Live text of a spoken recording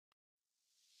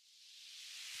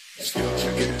Still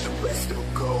checking the rest of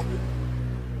cold.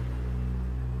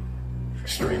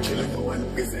 Straight chillin' for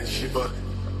niggas that shiver.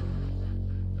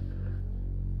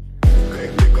 Back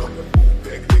nigga,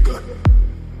 back nigga.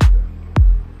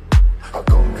 I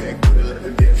come back with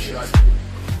 11 damn shots.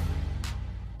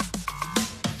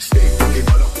 Stay thinking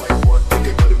about a white one,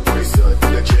 thinking about a price up.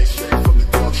 Then I change straight from the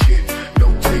dog shit. No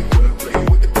take when I'm playing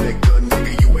with the black gun,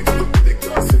 nigga. You ain't never been the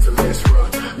god since the last run.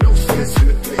 No sense in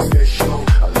the place that's shown.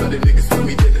 A lot of niggas tell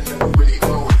me that I never really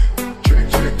own. Track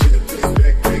to the place,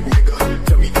 back, nigga.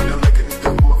 Tell me that I'm like a nigga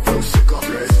with my flow sick off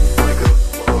dress. Like a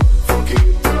motherfucking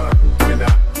god. When I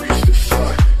reach the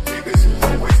shot, niggas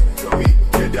always tell me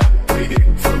that I made it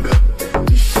from the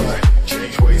empty shot.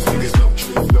 Change ways, niggas no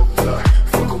truth, no lie.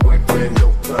 Fuck a white brand, no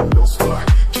club, no spark.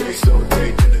 Chase all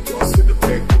day to the doors in the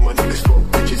back. Put my niggas smoke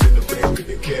bitches in the back,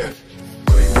 couldn't care.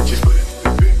 Play bitches, put it in the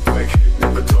big bag.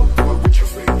 Never talk boy with your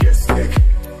friend, get sick.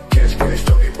 Cash,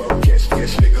 talking about cash,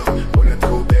 nigga. When I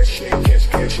throw that shit, cash,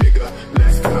 nigga.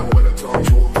 Last time when I talked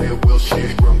to a man, will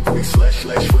shit. Run quick, slash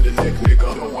for the neck,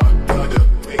 nigga. No, I gotta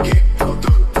make it out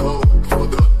the flow for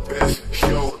the best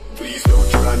show. Please don't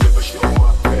try, never show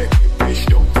my back. Bitch,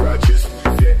 don't cry, just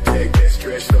that tag, that's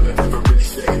trash. Don't I never really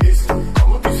say this. All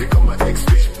my music on my ex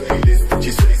bitch playlist.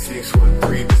 Bitches say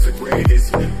 613, this the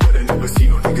greatest. But I never see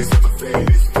no niggas ever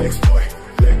famous. Next boy,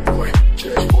 black boy,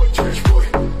 trash boy. Trash boy.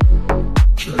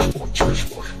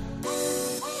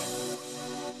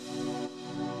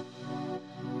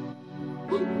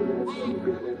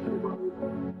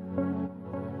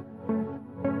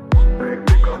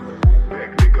 Back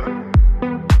nigga.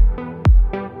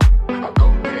 I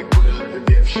come back with 11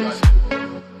 damn shots.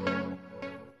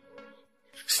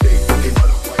 Stay thinking about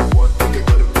a white one, thinking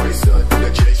about a price up. Then I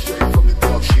change straight from the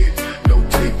dog shit. No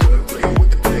take when I'm playing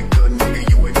with the black gun, nigga.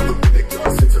 You ain't never been the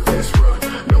god since the last run.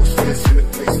 No sense in the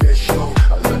place that's shown.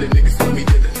 A lot of niggas tell me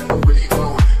that I never really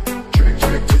own. Track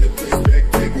to the place, back,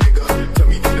 nigga. Tell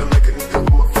me that I'm like a nigga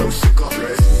with my flow sick off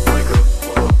dress. Like a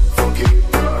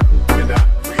motherfucking god. When I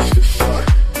reach the shot,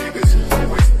 niggas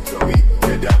always tell me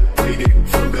that I made it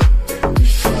from the empty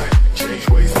shot. Change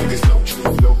ways, niggas no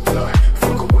truth, no lie.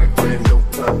 Fuck a white brand, no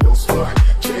club, no spark.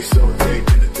 Chase all day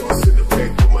to the doors in the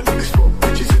back. Put my niggas smoke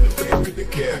bitches in the back,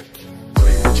 couldn't care.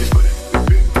 Play bitches, put it in the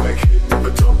big bag.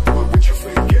 Never talk boy with your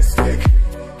friend, get sick.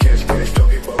 Cash,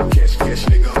 talking about cash,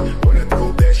 nigga. When I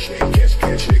throw that shit, cash,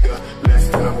 nigga. Last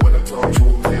time when I talked to a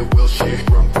man, will shit.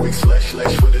 Run quick, slash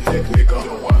for the neck, nigga.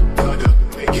 No, I gotta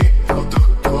make it out the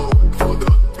flow for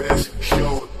the best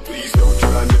show. Please don't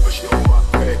try, never show my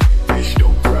back. Bitch,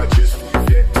 don't cry, just leave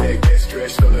that tag, that's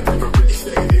trash. Don't I never really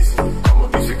say this. All my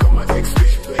music on my ex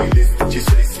bitch playlist. Just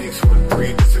say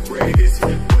 613, this the greatest.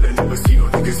 But I never see no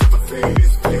niggas ever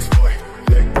famous. Next boy,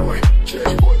 black boy,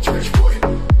 trash boy. Trash boy.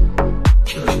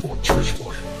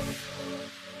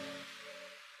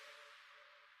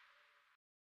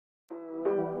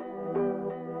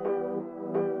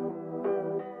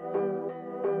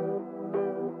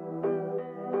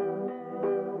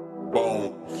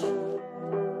 Bones.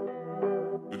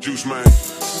 The Juice Man.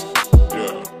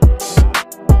 Yeah.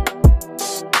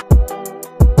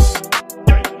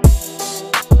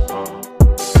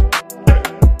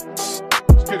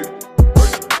 Let's get it.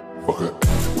 Fuck it,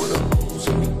 with a rose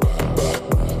in the bye,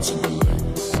 to the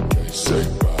lane. Can't say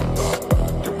bye,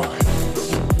 get my hand on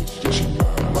your bitch, yeah, she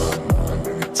mine.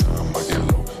 Anytime I get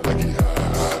low, I get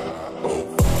high. Oh,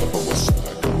 vibe on my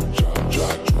side, go drop,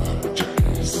 put your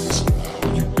hands in the sky.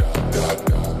 When you die,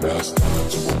 now it's time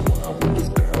to unwind. When it's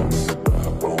down in the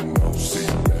vibe, oh no, see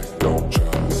back, don't try,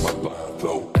 let my line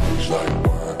flow, age like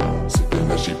wine. Sipping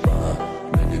that she fine,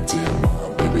 negative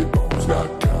mind, baby bones not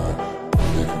kind. Put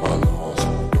it in my lungs,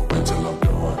 dope until I'm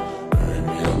done. Bury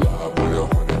me alive with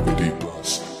 150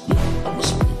 blunts. Yeah, I'ma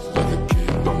spit like a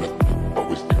kid on the beat.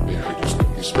 Always get me how you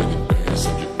spending bands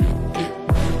on your feet. Get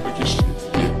rid with your shit,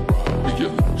 get robbed with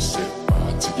your life. Set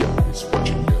fire to your eyes, watch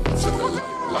you yell to the light.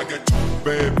 Like I two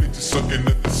bad bitches sucking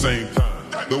at the same time.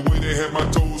 The way they had my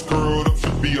toes curled up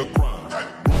should be a crime.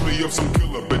 Roll me up some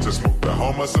killer bitches, smoke the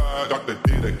homicide. Doctor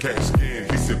did a CAT scan,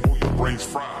 he said, boy, your brain's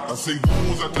fried. I say,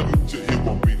 goons out to meet you, it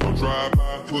won't be no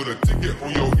drive-by. Put a ticket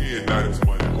on your head, now there's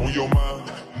money on your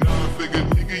mind. 9-figure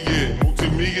nigga, yeah,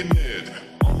 multi-millionaire.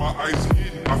 On my ice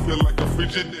hitting, I feel like a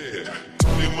Frigidaire.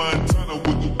 Tony Montana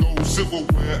with the gold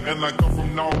silverware. And I come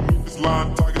from North Memphis,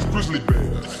 Lion Tigers, Grizzly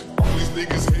Bears. All these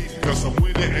niggas hate, cause I'm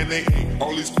winning and they ain't.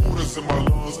 All these quarters in my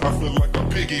lungs, I feel like a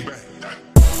piggy bank. I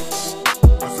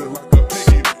feel like a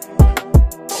piggy bank.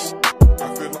 I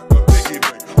feel like a piggy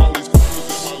bank. All these quarters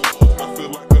in my lungs, I feel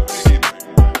like a piggy bank.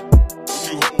 What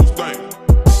you hoes think?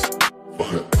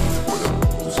 Fuck it, with a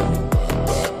rose in the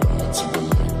bye, to the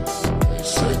lane. Can't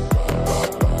say bye,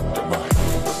 get my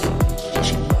hand on your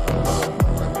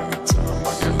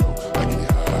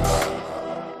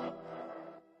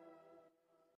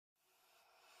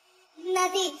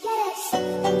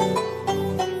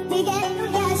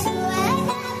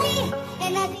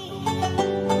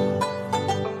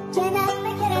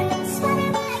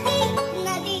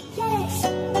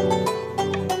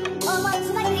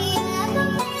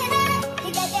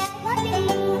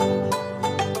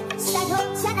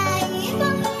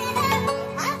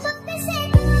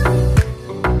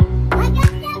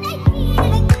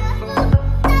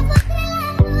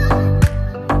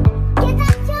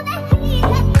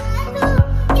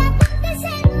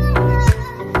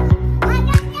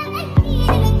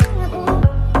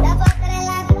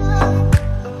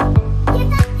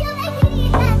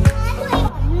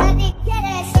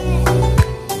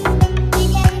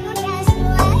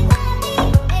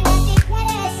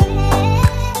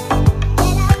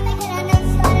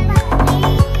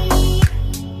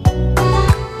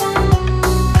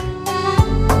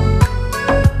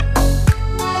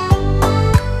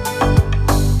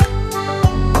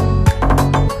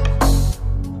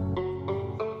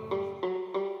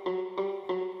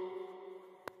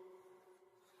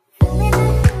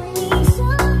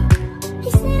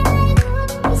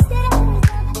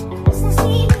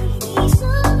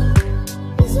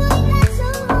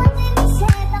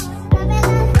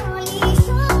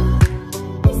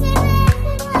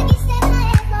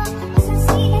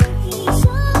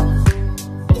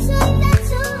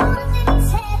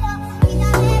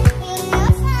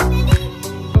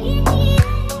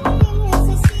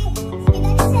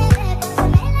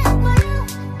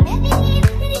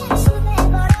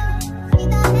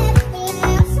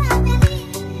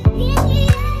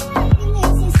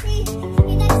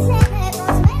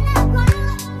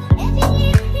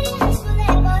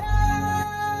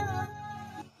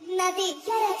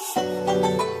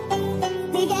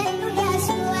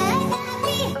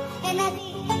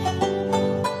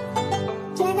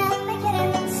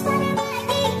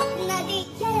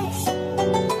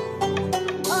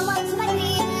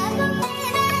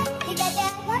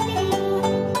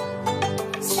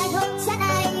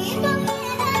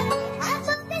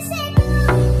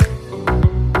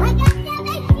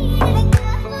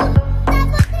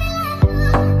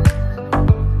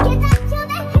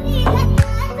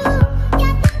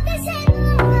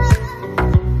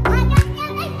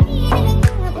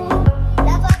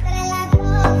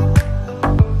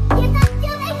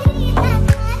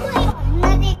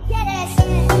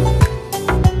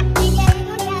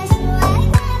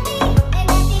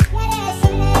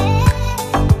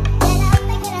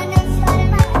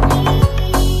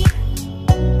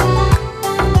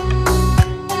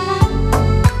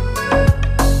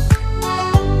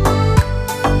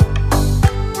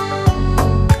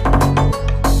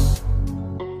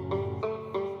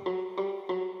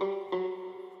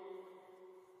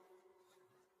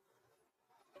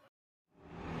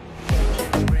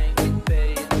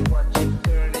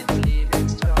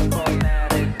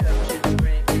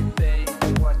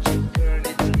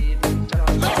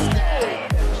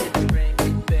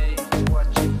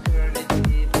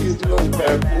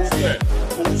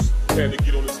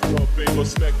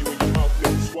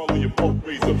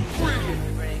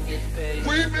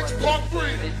 3.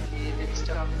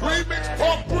 Remix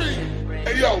part 3.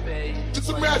 Hey yo, just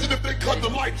imagine if they cut the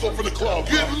lights off in the club.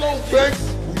 Get low, Banks.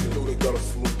 Who you know they got a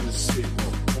flow this shit?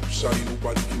 Shawty,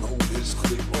 nobody can hold his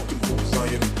clip. Them hoes I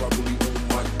am probably on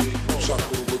my dick. Shawty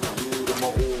go look good on my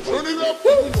old. Turn it up,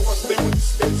 you know I stay with the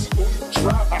steps, you know you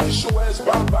try. I can show ass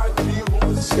bye-bye, be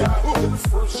along the sky. In the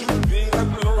first human being, I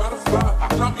can learn how to fly.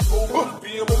 I knock it over,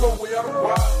 be on my way out of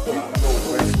ride. You know,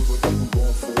 man, feel like I'm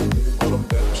going for a minute, but I'm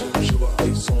that chiller,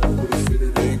 ice on with it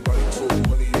fitted. Everybody talk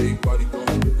money, everybody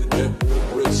gonna live it. That boy,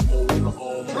 red smoke in the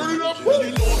home. turn it up, You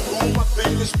know I'm doing my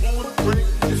thing, let's blow it a ring.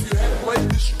 If you had it like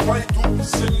this, you probably do it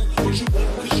singing. What you want,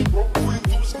 cause you broke, all you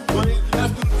do is complain.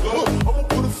 After the club, I'ma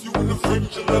put a few in the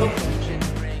fridge and let them.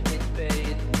 Bring it, pay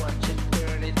it, watch it,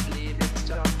 turn it, leave it,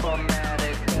 stop,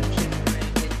 formatic. Touch it,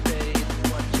 bring it, pay it,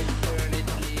 watch it, turn it,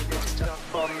 leave it, stop,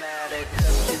 formatic.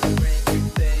 Touch it, bring it,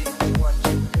 pay it, watch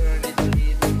it, turn it,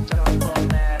 leave it, stop,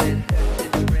 formatic. Touch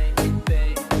it, bring it, pay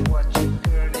it, watch it,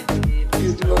 turn it, leave it,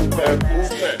 stop,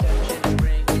 formatic. Touch it,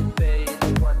 bring it, pay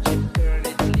it, watch it, turn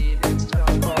it, leave it, stop,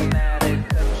 formatic.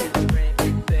 Touch it, bring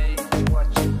it, pay it,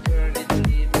 watch it, turn it,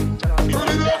 leave it, stop,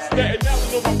 formatic. Staten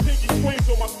Island on my pinky, Queens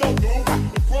on my thumb, dude.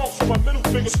 The Bronx on my middle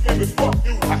finger, screaming fuck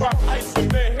you. Pop ice in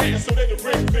Manhattan so they can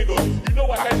bring figures. You know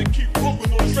I had to keep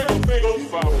Brooklyn on the trigger finger.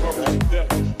 5 brothers to death,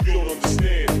 you don't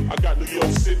understand. I got New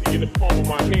York City in the palm of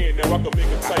my hand. Now I can make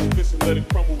a tight fist and let it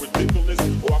crumble ridiculous,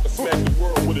 or I can smack the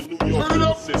world with a New York Turn it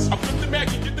up. I flip the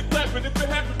Mac and get the clapping. If it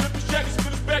happens, lift his jacket,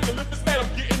 spit his back and lift his hat. I'm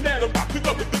getting at him. Pick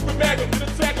up the different mag, I'm gonna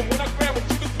attack him. When I grab him,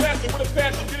 shoot his blasting with a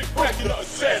passion, get it cracking, the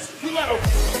assassin. You let him.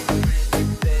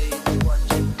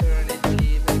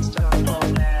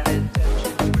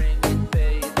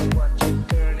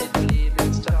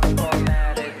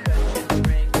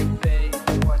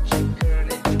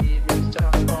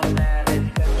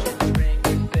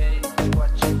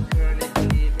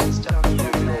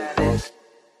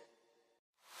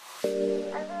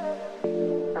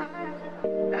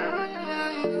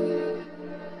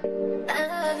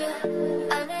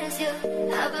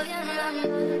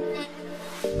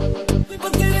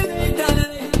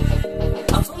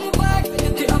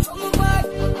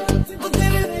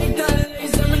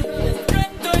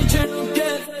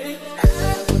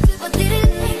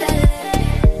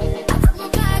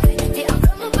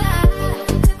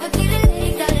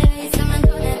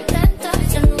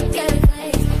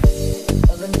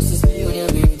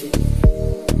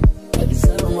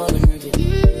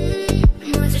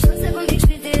 Możesz na sekundę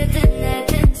chwilę, ten,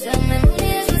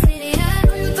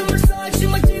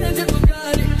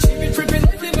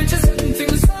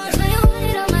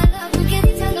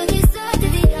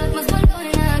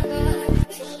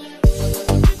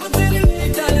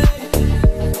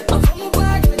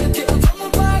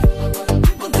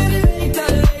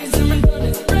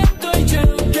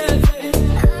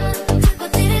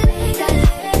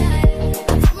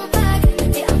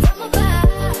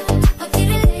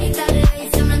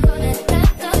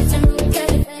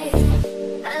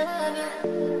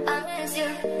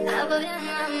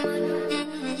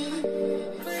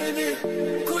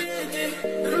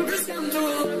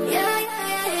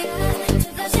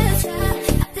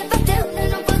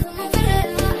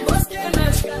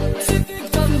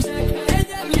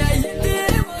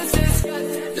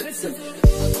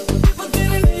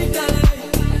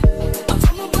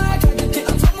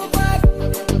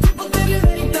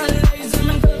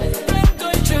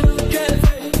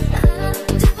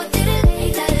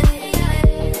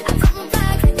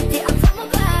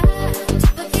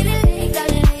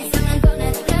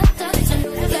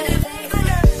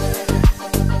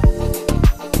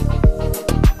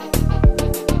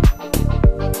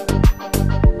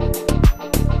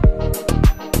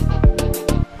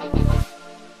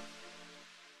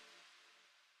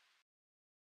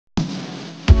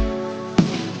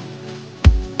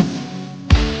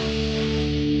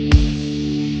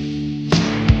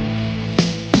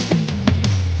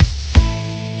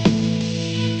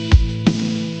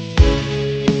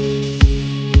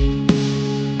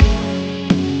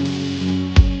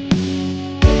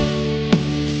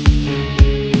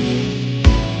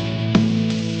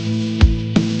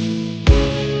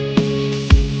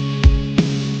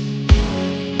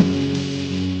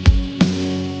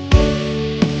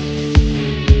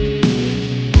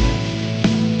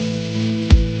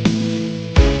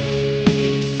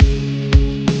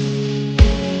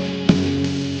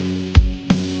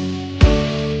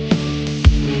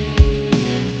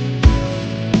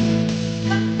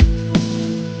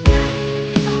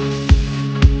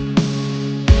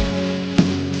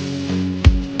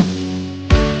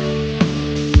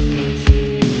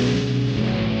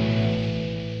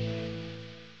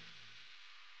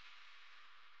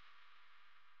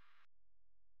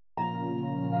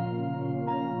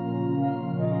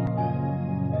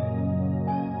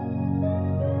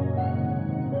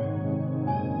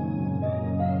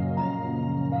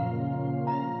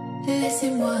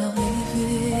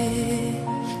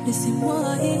 Laissez-moi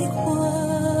y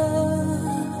croire,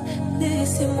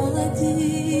 laissez-moi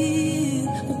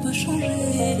dire qu'on peut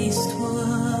changer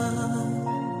l'histoire.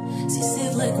 Si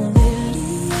c'est vrai qu'on est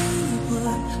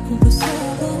libre, qu'on peut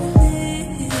s'envoler,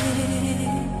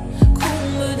 qu'on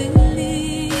me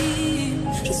délivre,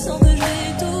 je sens que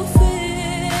j'ai tout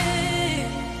fait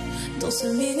dans ce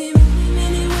mini world,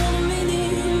 mini,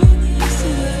 ce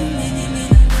mini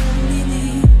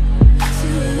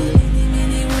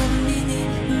world, mini.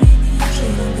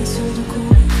 J'ai l'impression de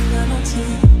courir ralenti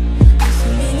dans ce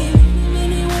mini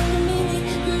world, mini,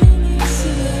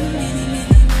 ce mini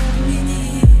world, mini,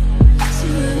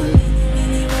 ce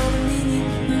mini world, mini.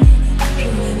 Je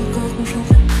rêve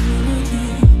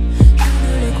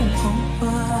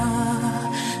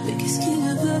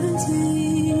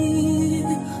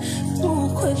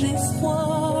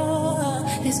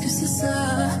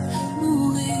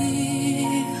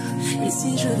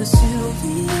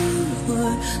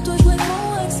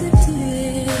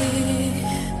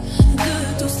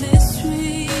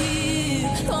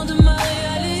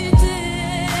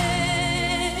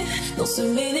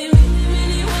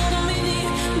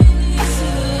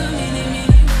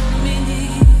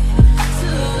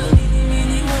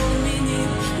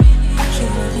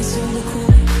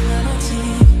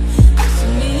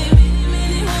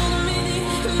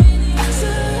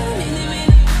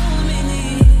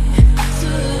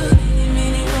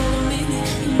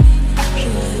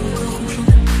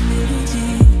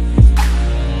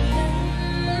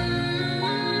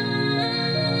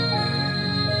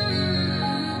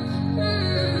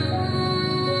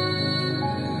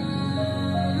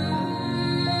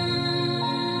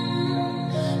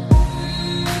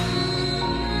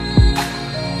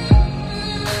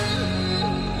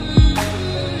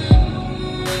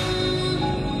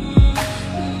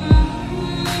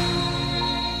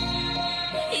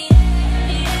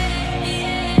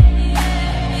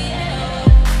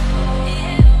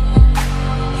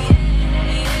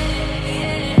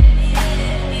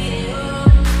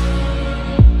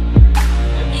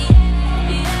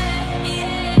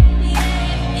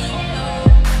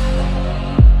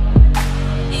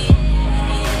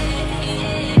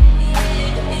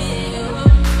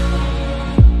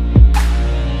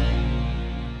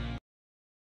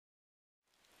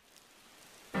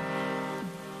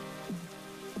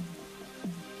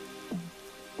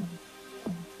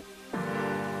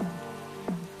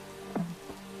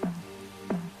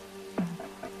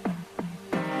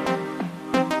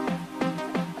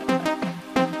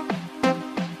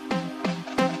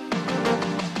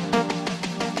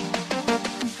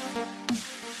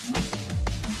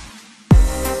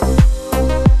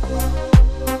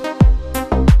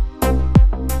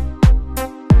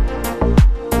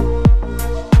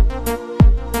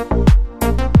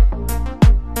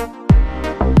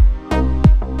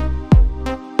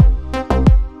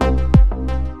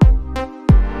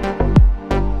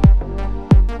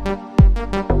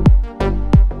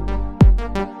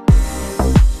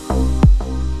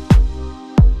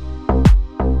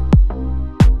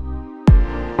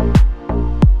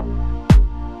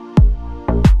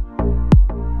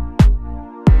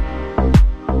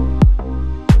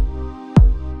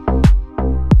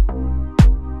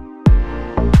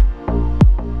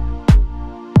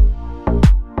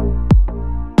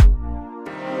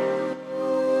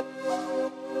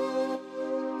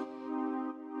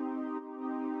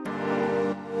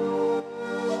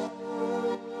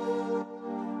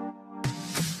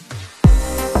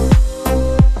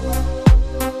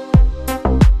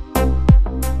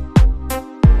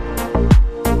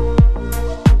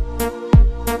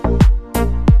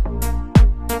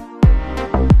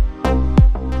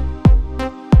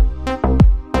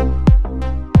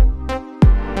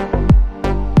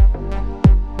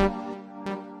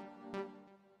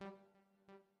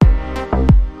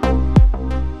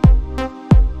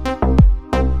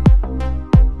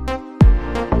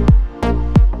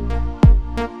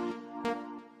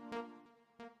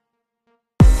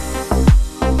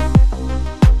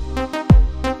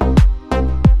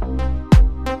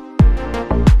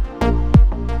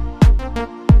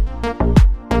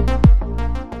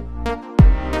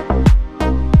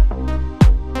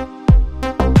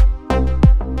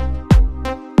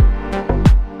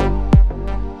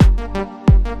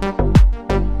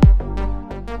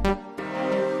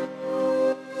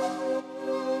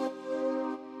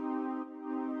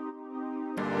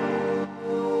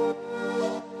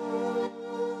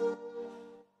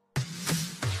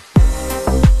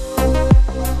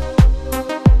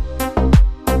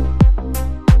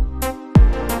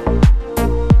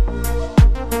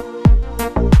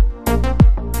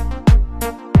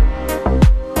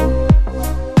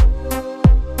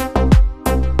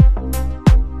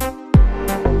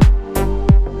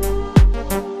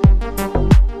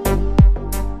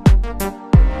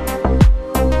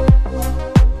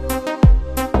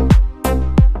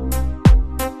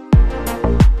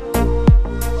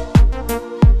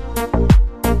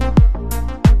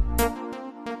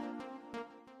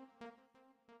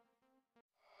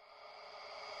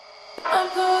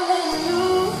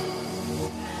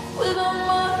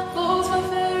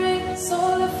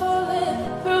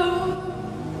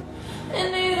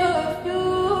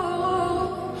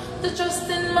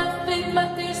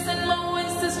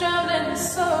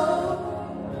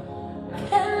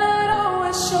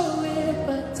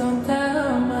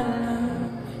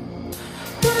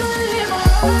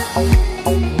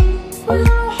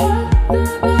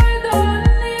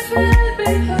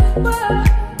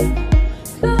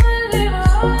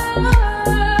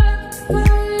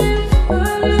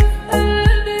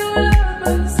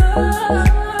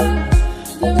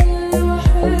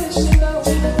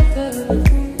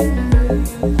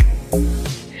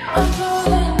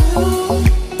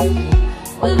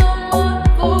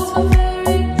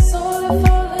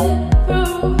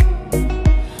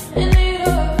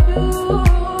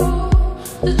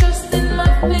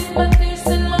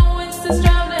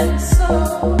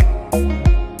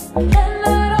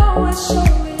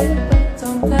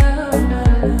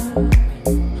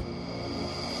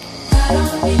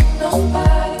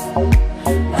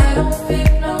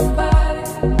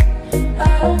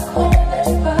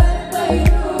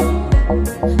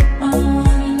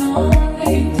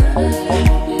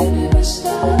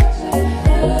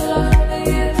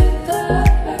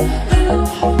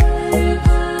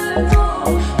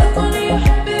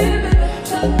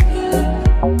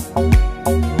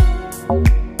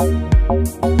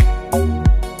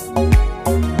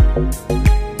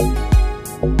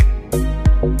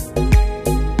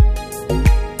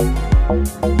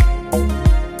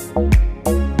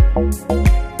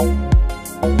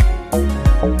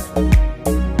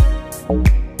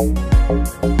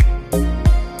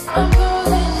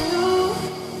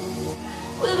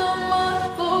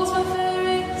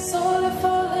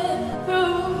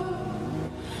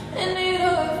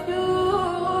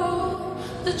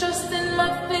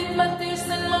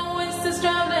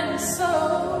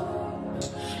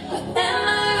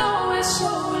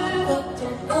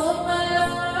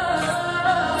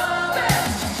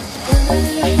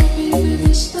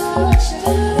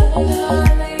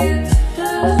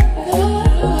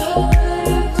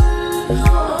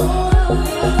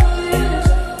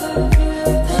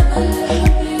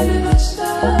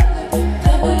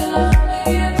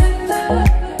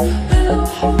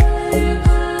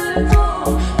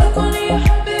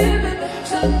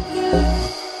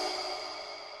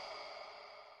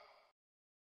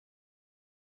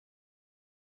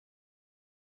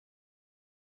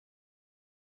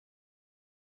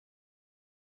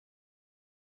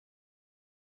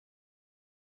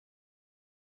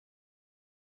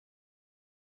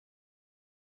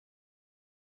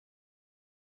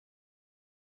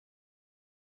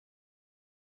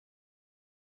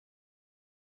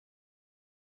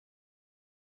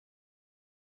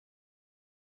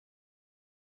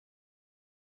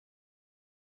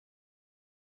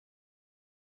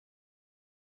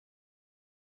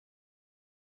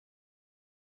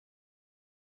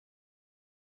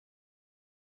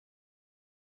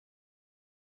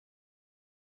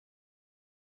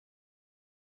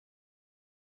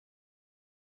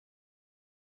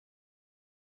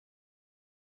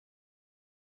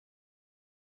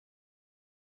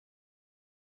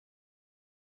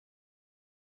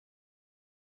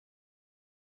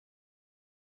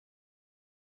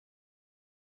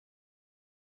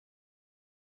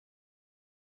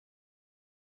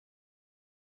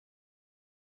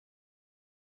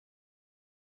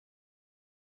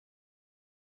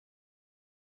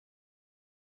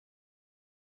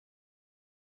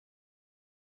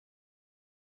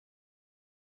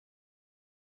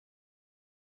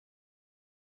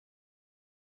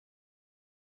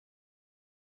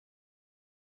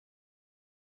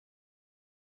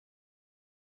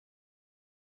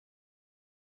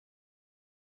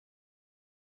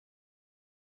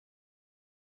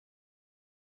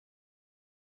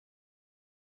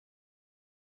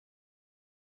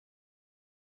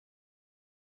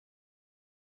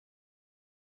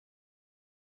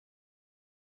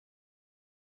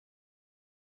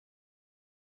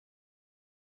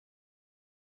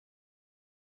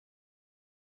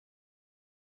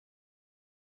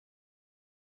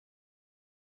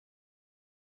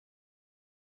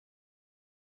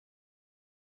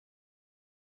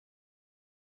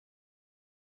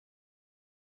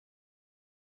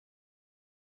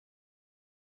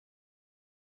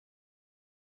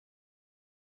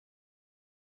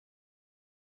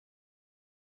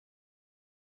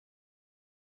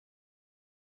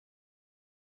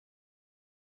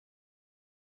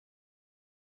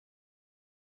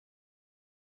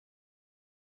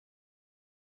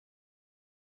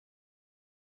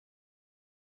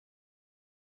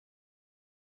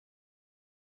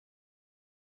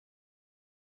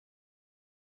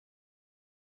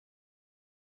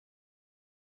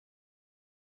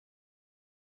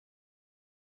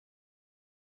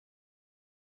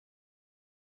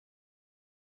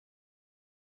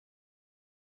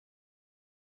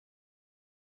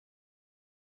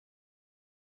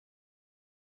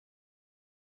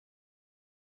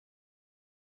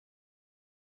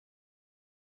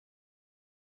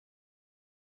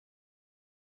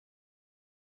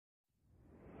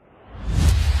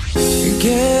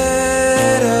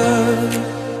Get up,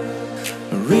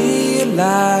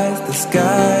 realize the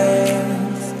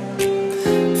skies,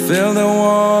 feel the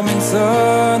warming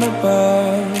sun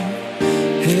above.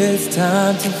 It's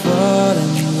time to fall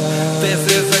in love. This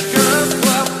is a girls'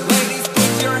 club, ladies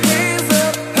put your hands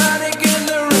up. Panic in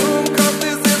the room, 'cause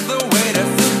this is the way that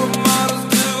supermodels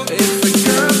do. It's a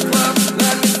girls' club,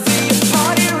 let me see you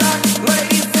party rock.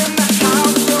 Ladies in the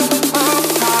house, show them off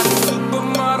how the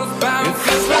supermodels bounce. It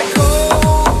feels like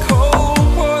cold, cold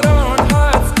water on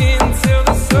hot skin till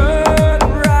the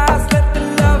sunrise. Let the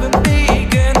loving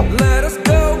begin. Let us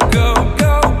go, go,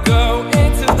 go, go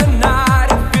into the night.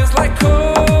 It feels like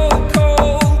cold,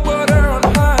 cold water on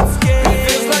hot skin. It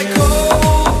feels like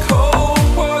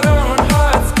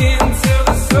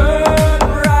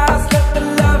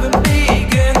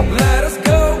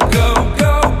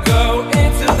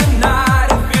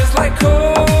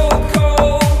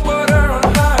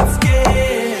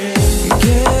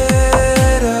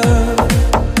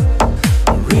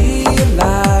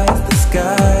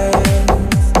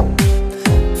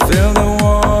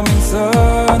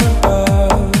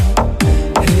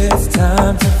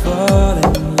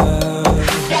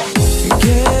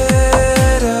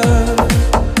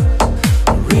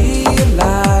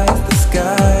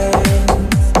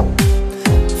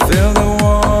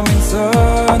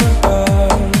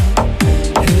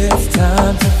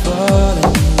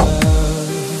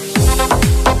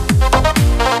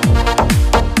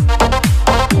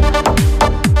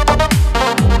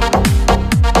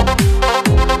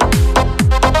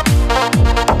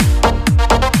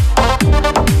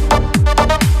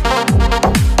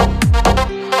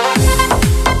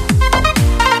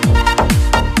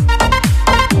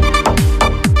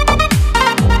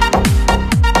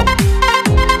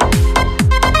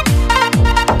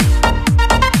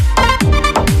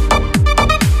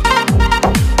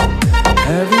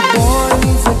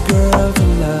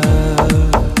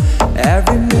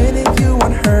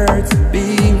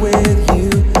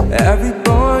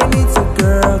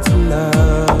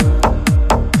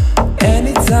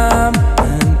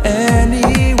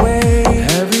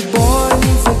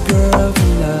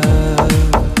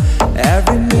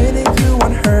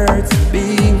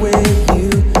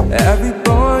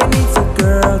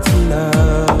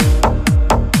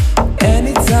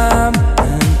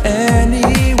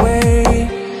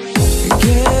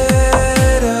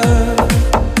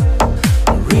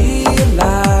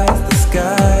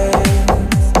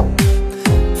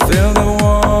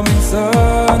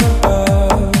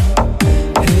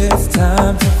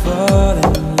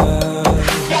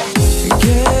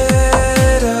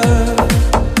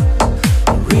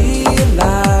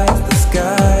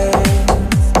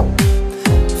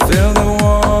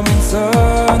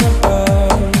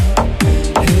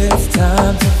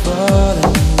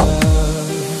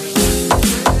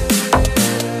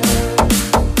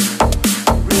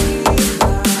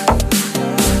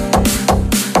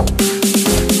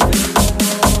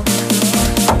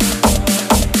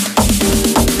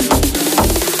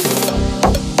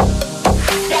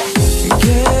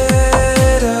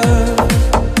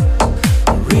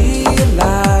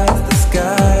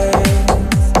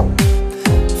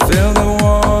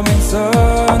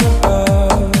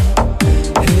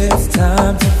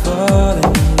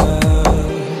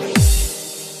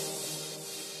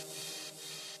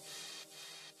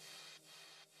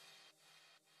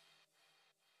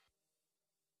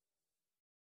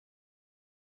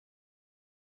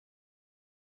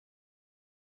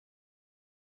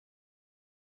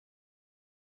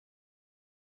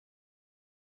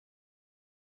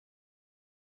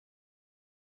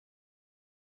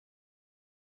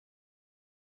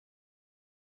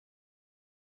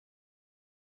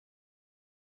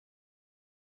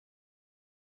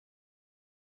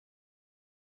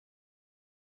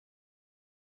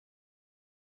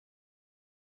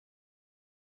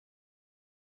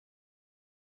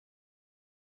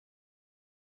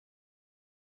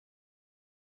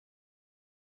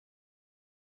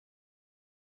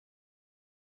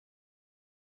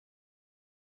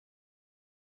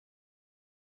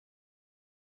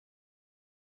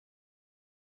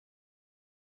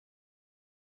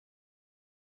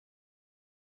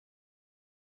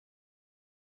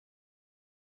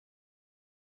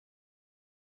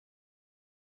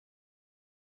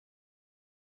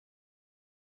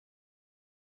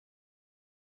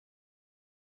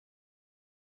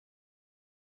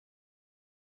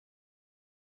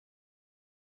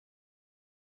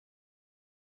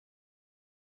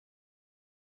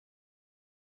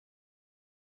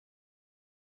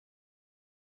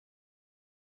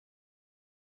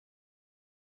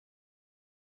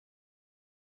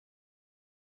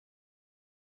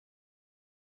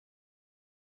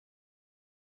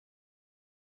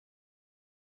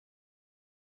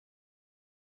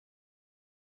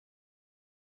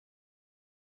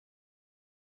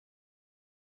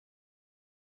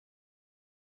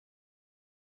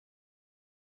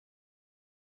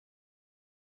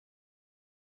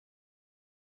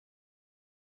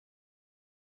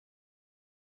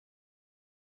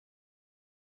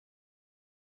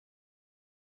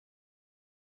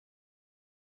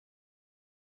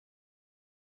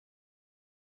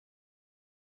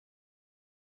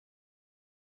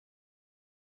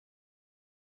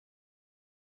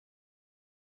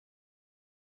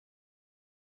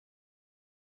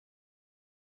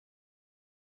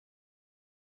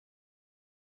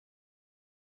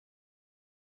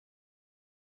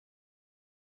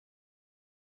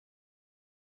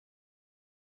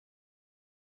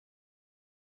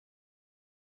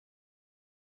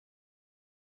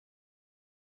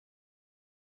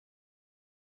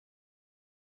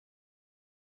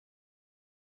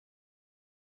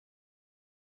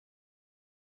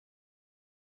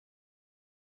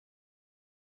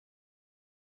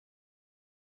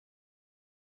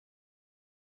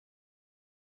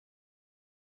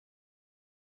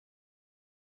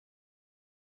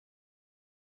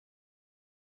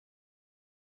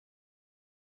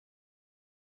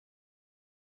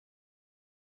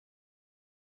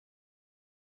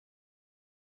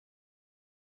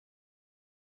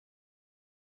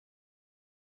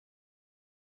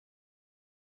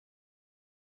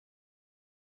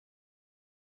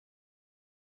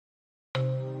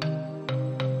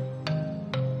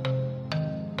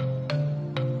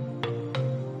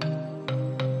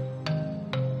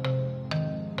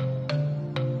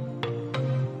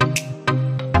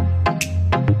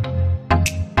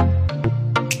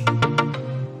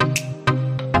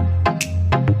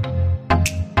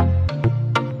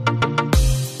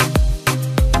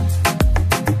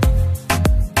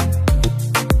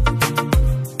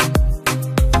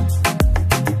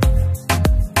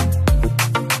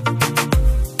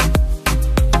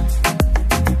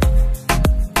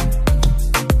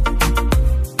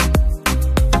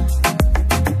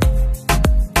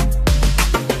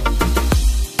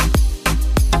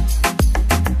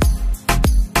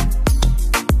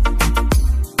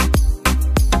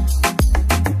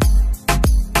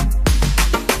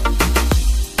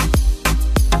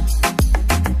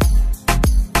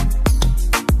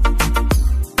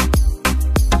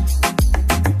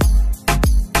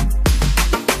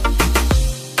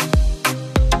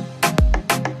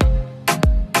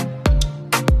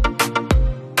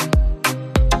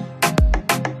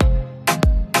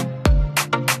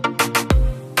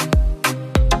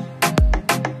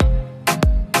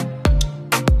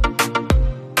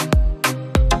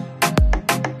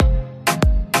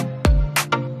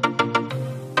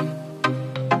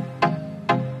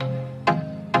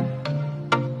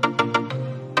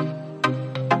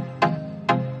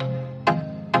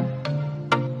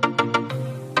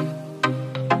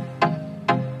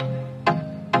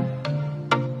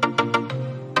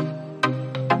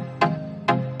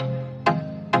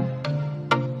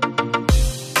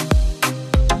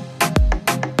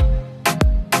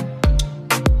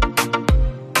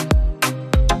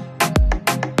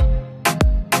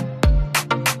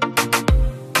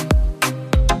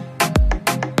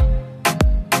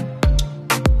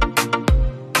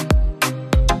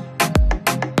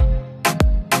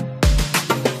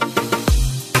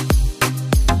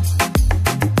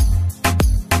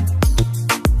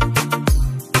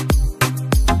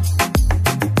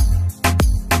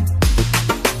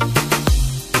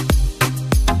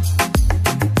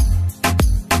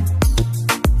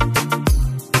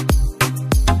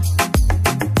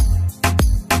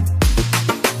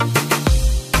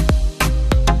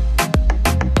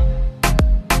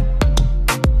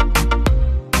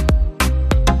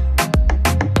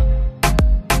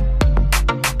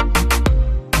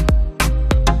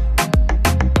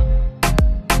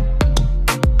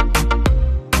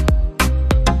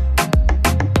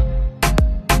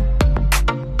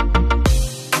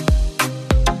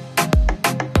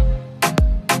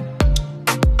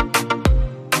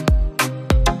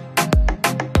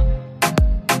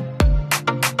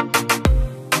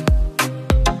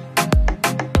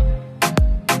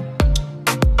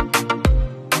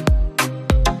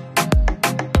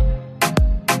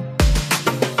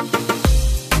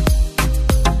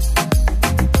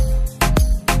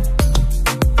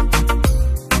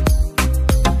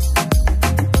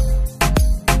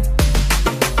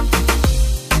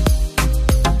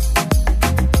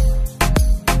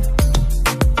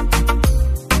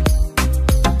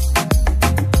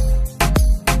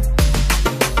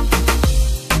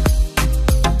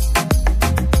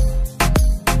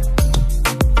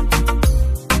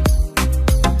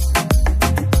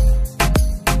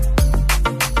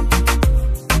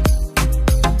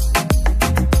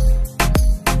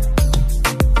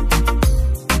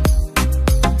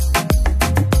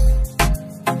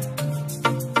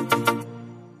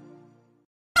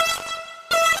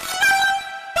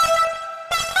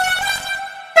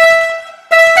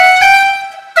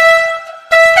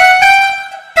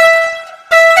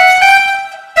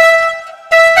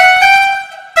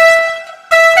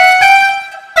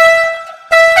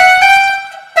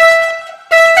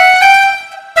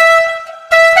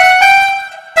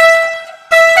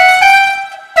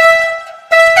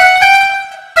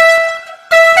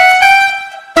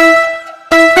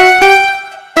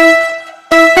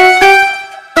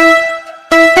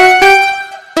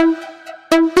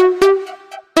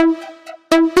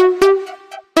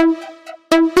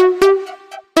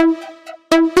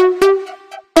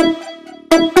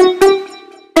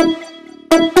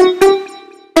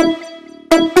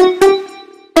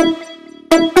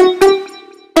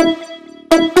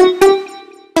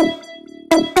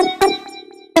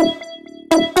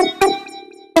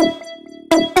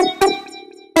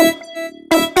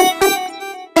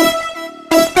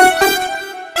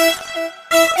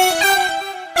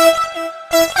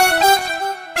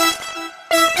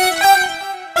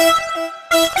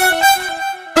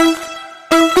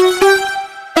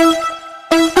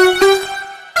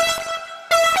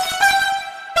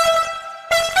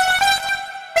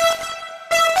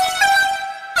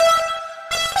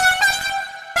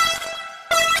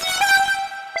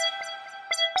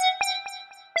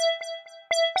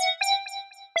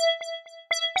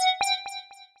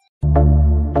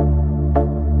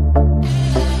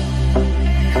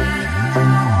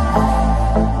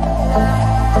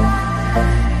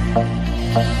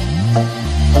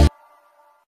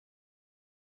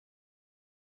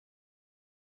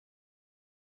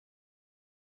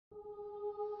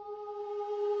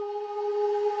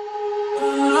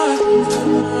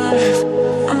I'm